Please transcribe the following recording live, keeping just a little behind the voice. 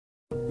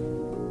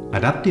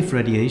Adaptive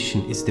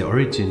radiation is the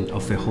origin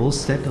of a whole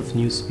set of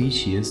new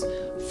species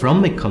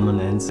from a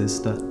common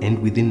ancestor and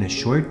within a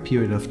short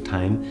period of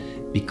time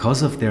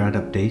because of their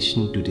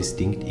adaptation to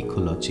distinct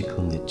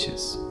ecological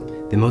niches.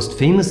 The most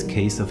famous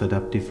case of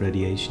adaptive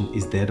radiation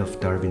is that of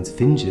Darwin's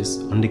finches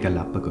on the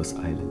Galapagos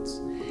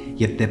Islands.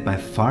 Yet the by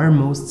far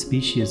most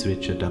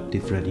species-rich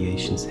adaptive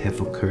radiations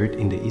have occurred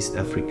in the East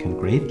African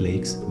Great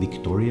Lakes,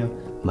 Victoria,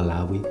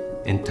 Malawi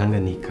and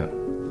Tanganyika.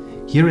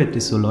 Here at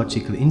the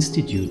Zoological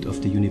Institute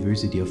of the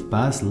University of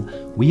Basel,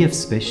 we have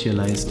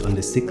specialized on the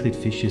cichlid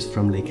fishes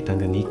from Lake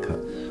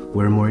Tanganyika,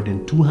 where more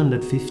than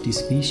 250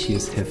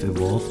 species have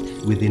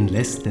evolved within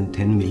less than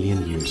 10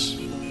 million years.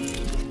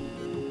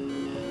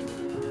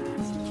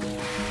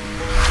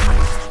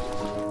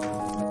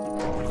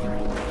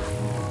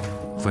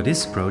 For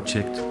this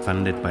project,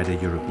 funded by the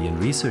European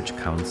Research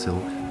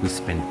Council, we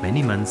spent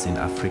many months in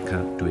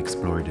Africa to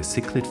explore the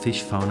cichlid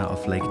fish fauna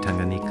of Lake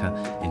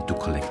Tanganyika and to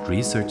collect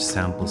research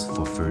samples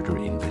for further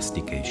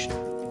investigation.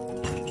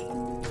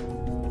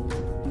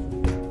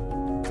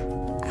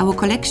 Our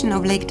collection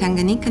of Lake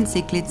Tanganyikan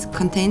cichlids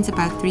contains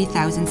about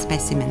 3,000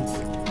 specimens.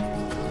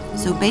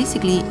 So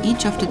basically,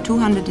 each of the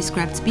 200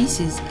 described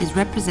species is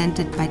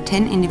represented by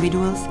 10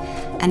 individuals,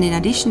 and in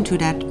addition to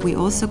that, we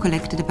also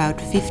collected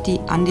about 50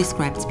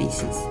 undescribed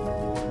species.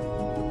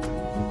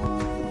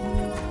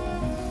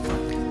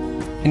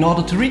 In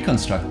order to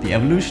reconstruct the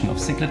evolution of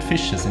cichlid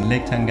fishes in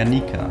Lake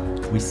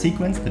Tanganyika, we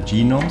sequenced the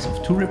genomes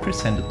of 2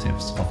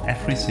 representatives of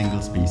every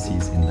single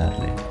species in that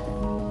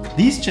lake.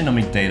 These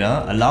genomic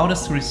data allowed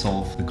us to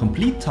resolve the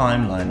complete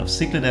timeline of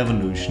cichlid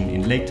evolution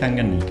in Lake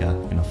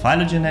Tanganyika in a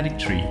phylogenetic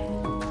tree.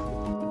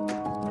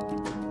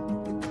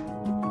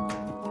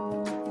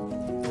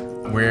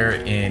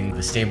 We're in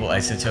the stable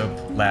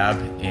isotope lab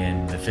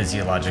in the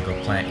physiological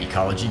plant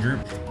ecology group,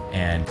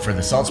 and for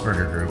the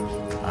Salzburger group,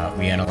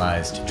 we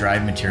analyzed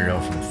dried material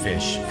from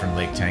fish from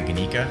Lake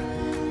Tanganyika,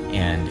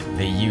 and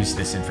they used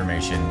this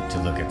information to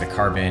look at the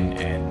carbon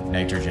and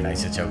nitrogen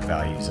isotope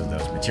values of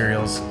those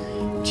materials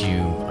to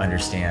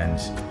understand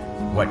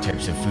what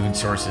types of food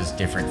sources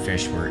different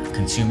fish were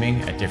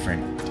consuming at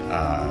different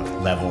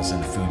levels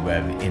in the food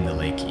web in the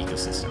lake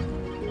ecosystem.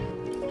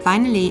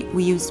 Finally,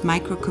 we used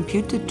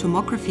microcomputed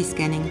tomography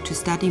scanning to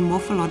study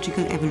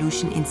morphological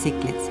evolution in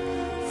cichlids,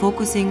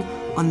 focusing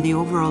on the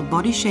overall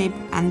body shape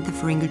and the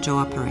pharyngeal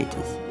jaw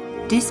apparatus.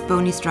 This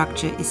bony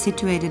structure is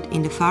situated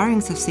in the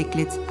pharynx of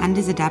cichlids and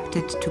is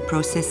adapted to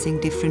processing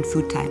different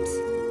food types.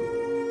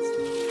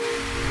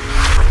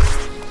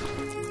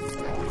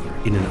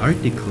 In an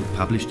article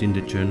published in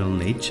the journal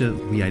Nature,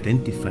 we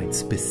identified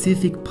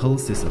specific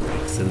pulses of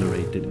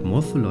accelerated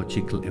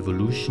morphological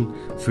evolution,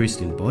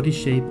 first in body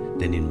shape,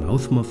 then in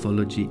mouth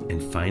morphology,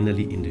 and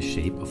finally in the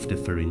shape of the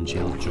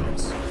pharyngeal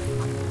jaws.